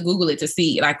might need to Google it to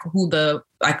see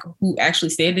who actually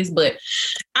said this, but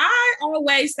I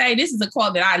always say, this is a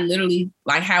quote that I literally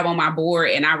have on my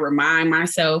board, and I remind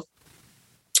myself,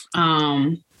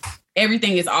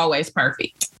 everything is always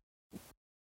perfect.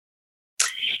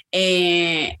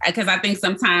 And because I think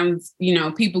sometimes,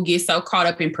 people get so caught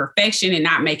up in perfection and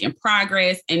not making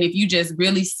progress. And if you just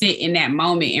really sit in that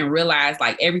moment and realize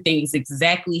everything is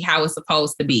exactly how it's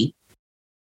supposed to be,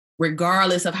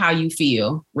 regardless of how you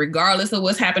feel, regardless of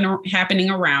what's happening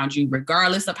around you,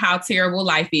 regardless of how terrible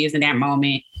life is in that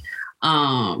moment,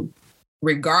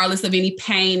 regardless of any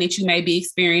pain that you may be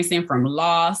experiencing from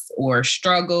loss or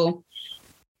struggle,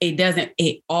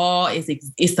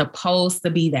 it's supposed to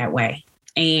be that way.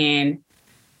 And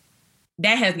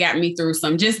that has gotten me through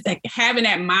some, just like having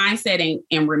that mindset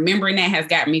and remembering that has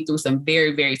gotten me through some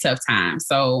very, very tough times.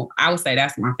 So I would say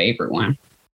that's my favorite one.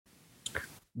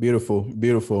 Beautiful,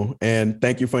 beautiful. And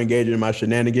thank you for engaging in my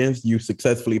shenanigans. You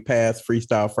successfully passed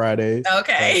Freestyle Fridays.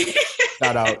 Okay.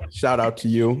 So shout out to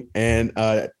you. And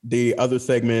the other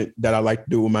segment that I like to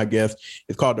do with my guests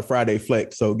is called the Friday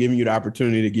Flex. So giving you the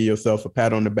opportunity to give yourself a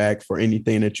pat on the back for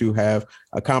anything that you have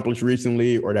accomplished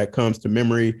recently or that comes to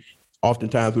memory.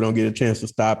 Oftentimes we don't get a chance to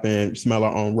stop and smell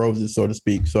our own roses, so to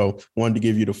speak. So wanted to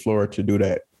give you the floor to do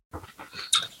that.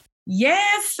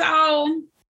 Yes. So,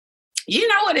 you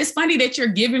know what? It's funny that you're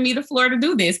giving me the floor to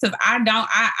do this because I'm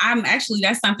actually,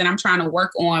 that's something I'm trying to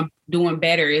work on doing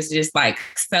better, is just like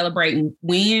celebrating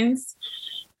wins.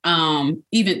 Even,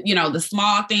 you know, the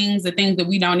small things, the things that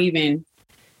we don't even,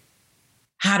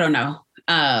 I don't know,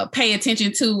 pay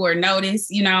attention to or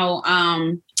notice, you know.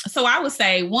 So I would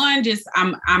say one, just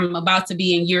I'm about to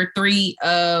be in year 3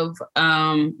 of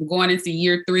going into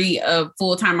year 3 of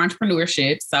full-time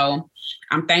entrepreneurship. So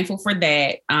I'm thankful for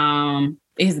that.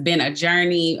 It's been a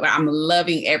journey. I'm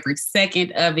loving every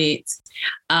second of it.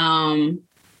 And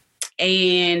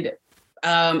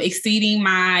exceeding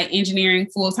my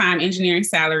full-time engineering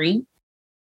salary.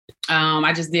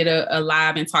 I just did a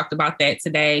live and talked about that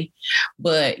today.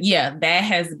 But yeah, that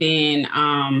has been,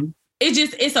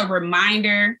 it's a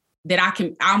reminder that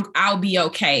I'll be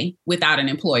okay without an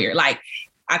employer. Like,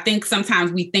 I think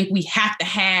sometimes we think we have to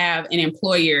have an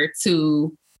employer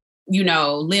to, you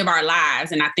know, live our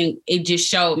lives. And I think it just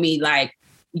showed me, like,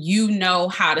 you know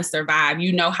how to survive,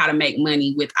 you know how to make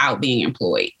money without being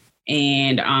employed.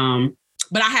 And,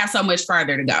 but I have so much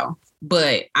further to go,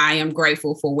 but I am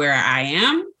grateful for where I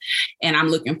am and I'm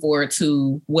looking forward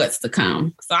to what's to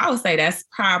come. So I would say that's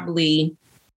probably,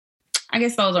 I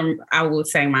guess those are, I would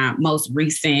say, my most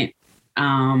recent,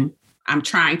 I'm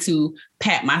trying to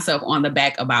pat myself on the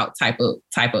back about type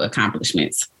of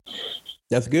accomplishments.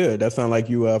 That's good. That sounds like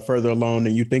you further along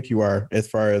than you think you are, as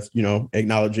far as, you know,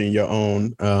 acknowledging your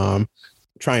own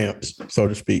triumphs, so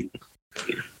to speak.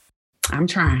 I'm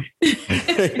trying.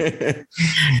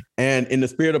 And in the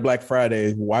spirit of Black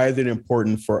Friday, why is it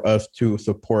important for us to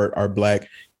support our Black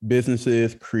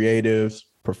businesses, creatives,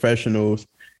 professionals?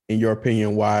 In your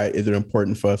opinion, why is it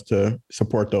important for us to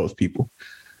support those people?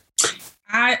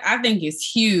 I think it's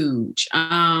huge.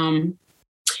 And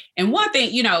one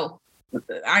thing, you know,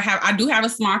 I do have a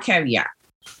small caveat.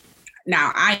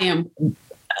 Now, I am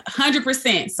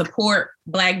 100% support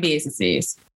Black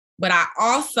businesses, but I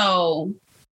also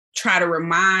try to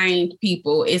remind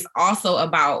people it's also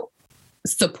about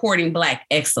supporting Black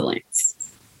excellence.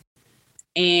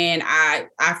 And I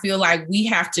feel like we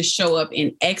have to show up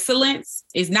in excellence.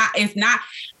 It's not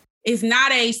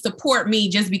a support me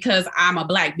just because I'm a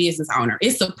Black business owner.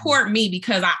 It's support me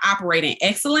because I operate in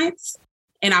excellence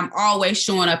and I'm always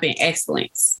showing up in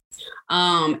excellence.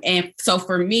 And so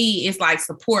for me, it's like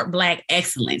support Black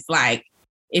excellence. Like,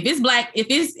 if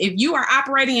you are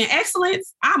operating in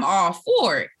excellence, I'm all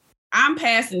for it. I'm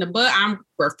passing the buck, I'm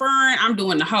referring, I'm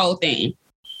doing the whole thing.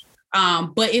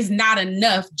 But it's not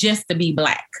enough just to be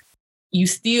Black. You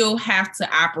still have to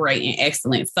operate in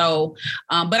excellence. So,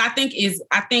 but I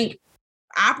think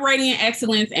operating in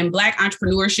excellence and Black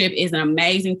entrepreneurship is an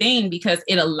amazing thing because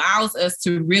it allows us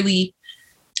to really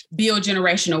build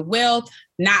generational wealth,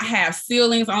 not have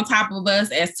ceilings on top of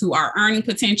us as to our earning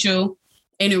potential.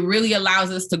 And it really allows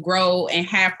us to grow and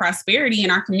have prosperity in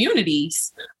our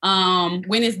communities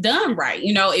when it's done right.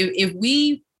 You know, if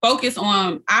we focus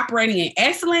on operating in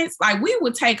excellence, like we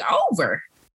would take over.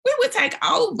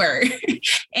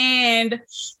 And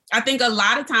I think a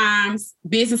lot of times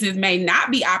businesses may not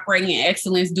be operating in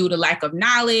excellence due to lack of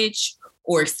knowledge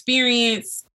or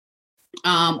experience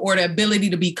or the ability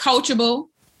to be coachable.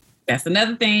 That's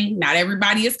another thing. Not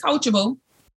everybody is coachable,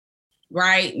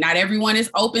 right? Not everyone is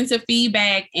open to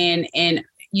feedback and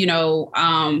you know,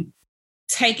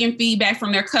 taking feedback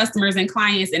from their customers and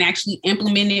clients and actually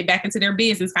implementing it back into their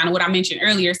business, kind of what I mentioned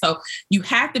earlier. So you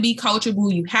have to be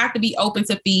coachable. You have to be open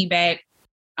to feedback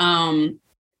and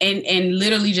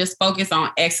literally just focus on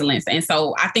excellence. And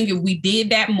so I think if we did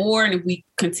that more and if we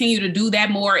continue to do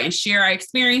that more and share our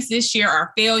experiences, share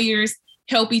our failures,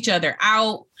 help each other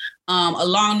out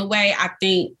along the way, I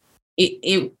think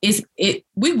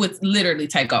we would literally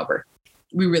take over.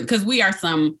 Because we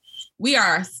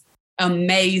are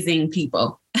amazing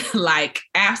people, like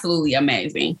absolutely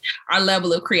amazing. Our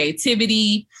level of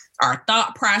creativity, our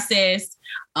thought process,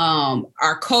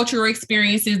 our cultural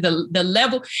experiences, the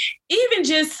level, even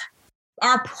just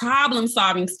our problem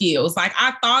solving skills. Like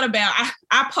I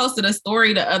posted a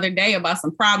story the other day about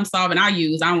some problem solving I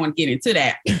use. I don't want to get into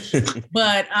that,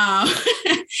 but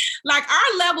like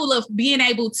our level of being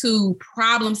able to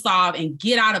problem solve and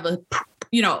get out of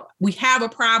we have a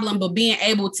problem, but being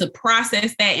able to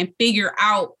process that and figure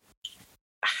out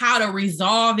how to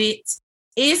resolve it,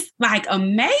 it's like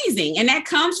amazing. And that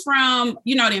comes from,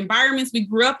 the environments we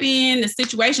grew up in, the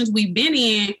situations we've been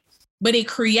in, but it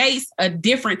creates a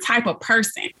different type of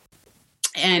person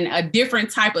and a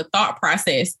different type of thought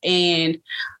process. And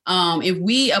if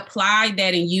we apply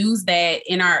that and use that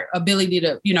in our ability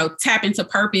to, tap into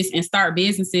purpose and start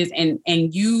businesses and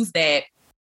use that,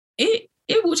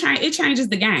 it will change. It changes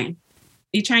the game.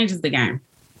 It changes the game.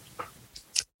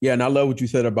 Yeah, and I love what you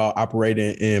said about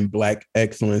operating in Black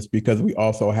excellence, because we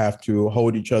also have to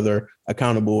hold each other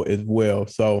accountable as well.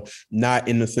 So not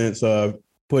in the sense of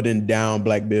putting down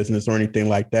Black business or anything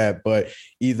like that, but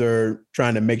either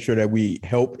trying to make sure that we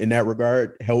help in that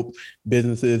regard, help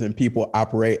businesses and people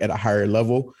operate at a higher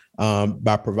level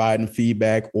by providing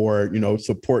feedback or,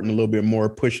 supporting a little bit more,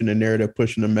 pushing the narrative,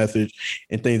 pushing the message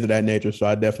and things of that nature. So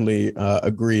I definitely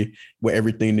agree with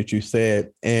everything that you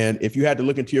said. And if you had to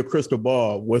look into your crystal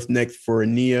ball, what's next for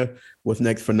Nia? What's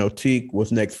next for Notique?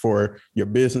 What's next for your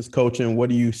business coaching? What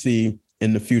do you see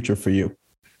in the future for you?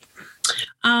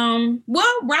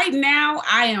 Well, right now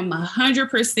I am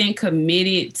 100%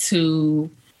 committed to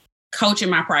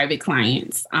coaching my private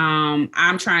clients.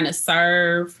 I'm trying to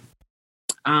serve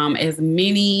as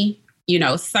many,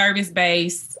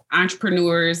 service-based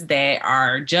entrepreneurs that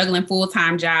are juggling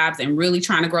full-time jobs and really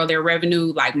trying to grow their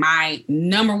revenue. Like my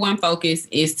number one focus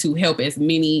is to help as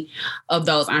many of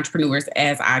those entrepreneurs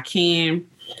as I can.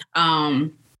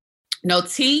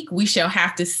 Notique, we shall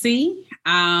have to see.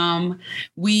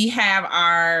 We have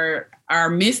our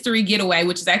mystery getaway,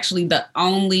 which is actually the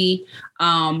only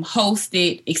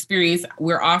hosted experience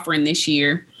we're offering this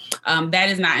year. That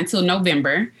is not until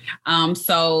November.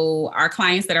 So our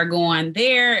clients that are going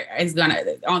there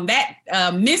on that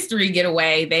mystery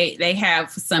getaway, they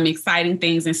have some exciting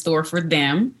things in store for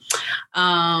them.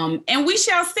 And we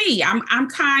shall see. I'm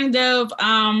kind of,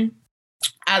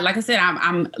 like I said,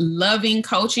 I'm loving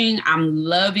coaching. I'm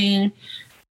loving,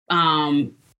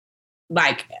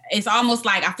 it's almost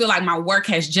like I feel like my work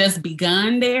has just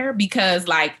begun there, because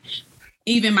like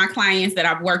even my clients that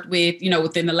I've worked with,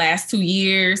 within the last 2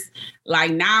 years,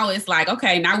 like now it's like,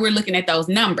 okay, now we're looking at those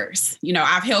numbers.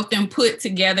 I've helped them put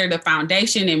together the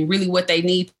foundation and really what they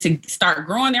need to start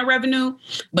growing their revenue.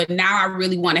 But now I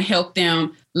really want to help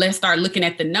them. Let's start looking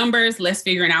at the numbers. Let's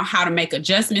figuring out how to make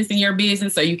adjustments in your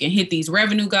business so you can hit these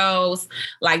revenue goals.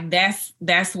 Like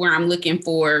that's where I'm looking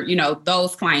for,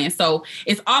 those clients. So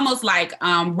it's almost like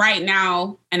right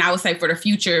now, and I would say for the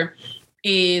future,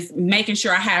 is making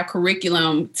sure I have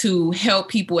curriculum to help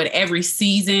people at every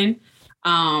season.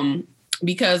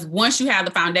 Because once you have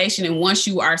the foundation and once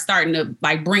you are starting to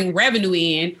like bring revenue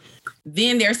in,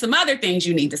 then there's some other things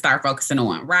you need to start focusing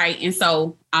on. Right. And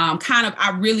so my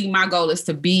goal is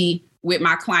to be with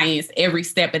my clients every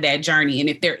step of that journey. And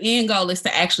if their end goal is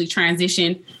to actually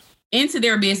transition into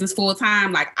their business full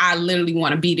time, like I literally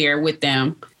want to be there with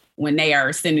them when they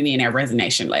are sending in that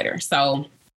resignation letter. So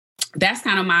that's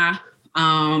kind of my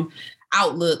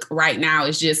outlook right now,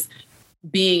 is just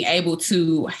being able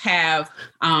to have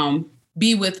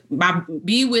be with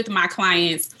my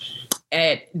clients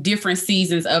at different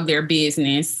seasons of their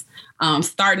business,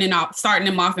 starting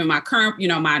them off in my current,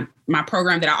 my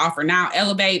program that I offer now,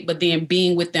 Elevate, but then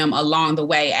being with them along the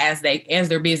way as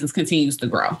their business continues to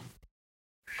grow.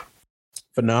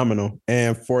 Phenomenal.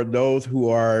 And for those who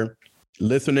are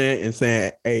listening and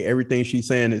saying, hey, everything she's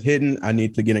saying is hidden, I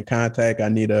need to get in contact, I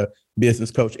need a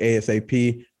business coach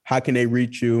ASAP, how can they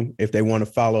reach you if they want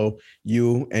to follow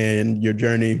you and your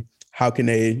journey?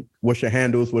 What's your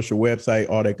handles, what's your website,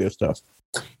 all that good stuff?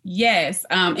 Yes.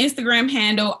 Instagram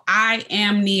handle, I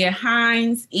am Nia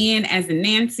Hines, N as in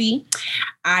Nancy,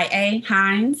 IA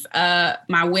Hines.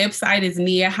 My website is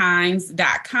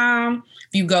niahines.com.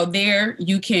 If you go there,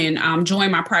 you can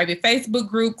join my private Facebook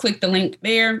group. Click the link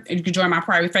there. You can join my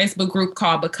private Facebook group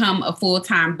called Become a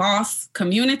Full-Time Boss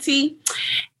Community.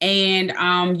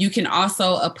 And you can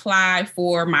also apply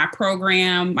for my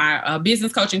program, my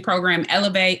business coaching program,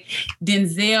 Elevate.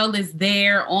 Denzel is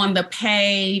there on the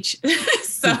page.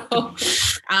 So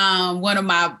one of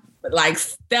my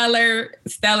stellar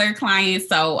clients.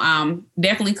 So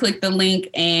definitely click the link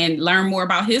and learn more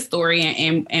about his story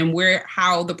and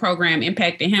how the program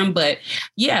impacted him. But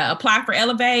yeah, apply for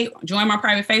Elevate, join my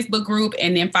private Facebook group,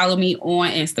 and then follow me on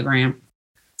Instagram.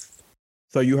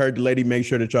 So you heard the lady. Make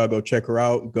sure that y'all go check her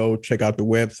out. Go check out the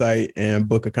website and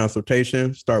book a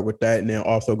consultation. Start with that, and then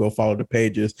also go follow the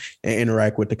pages and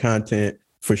interact with the content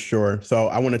for sure. So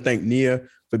I want to thank Nia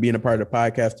for being a part of the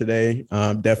podcast today.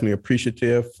 Definitely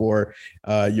appreciative for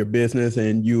your business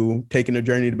and you taking the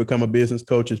journey to become a business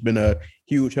coach. Has been a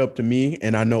huge help to me.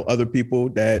 And I know other people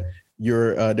that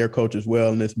you're their coach as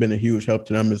well. And it's been a huge help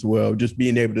to them as well. Just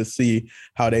being able to see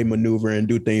how they maneuver and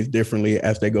do things differently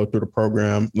as they go through the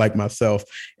program, like myself.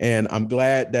 And I'm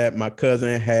glad that my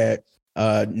cousin had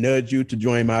nudge you to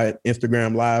join my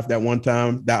Instagram live that one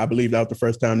time. That I believe that was the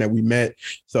first time that we met.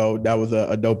 So that was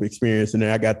a dope experience. And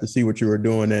then I got to see what you were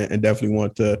doing and definitely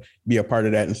want to be a part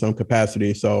of that in some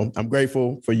capacity. So I'm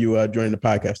grateful for you joining the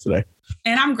podcast today.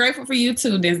 And I'm grateful for you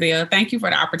too, Denzel. Thank you for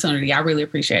the opportunity. I really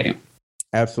appreciate it.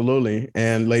 Absolutely.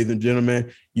 And ladies and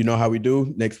gentlemen, you know how we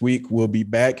do. Next week, we'll be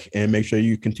back and make sure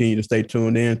you continue to stay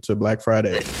tuned in to Black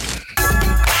Friday.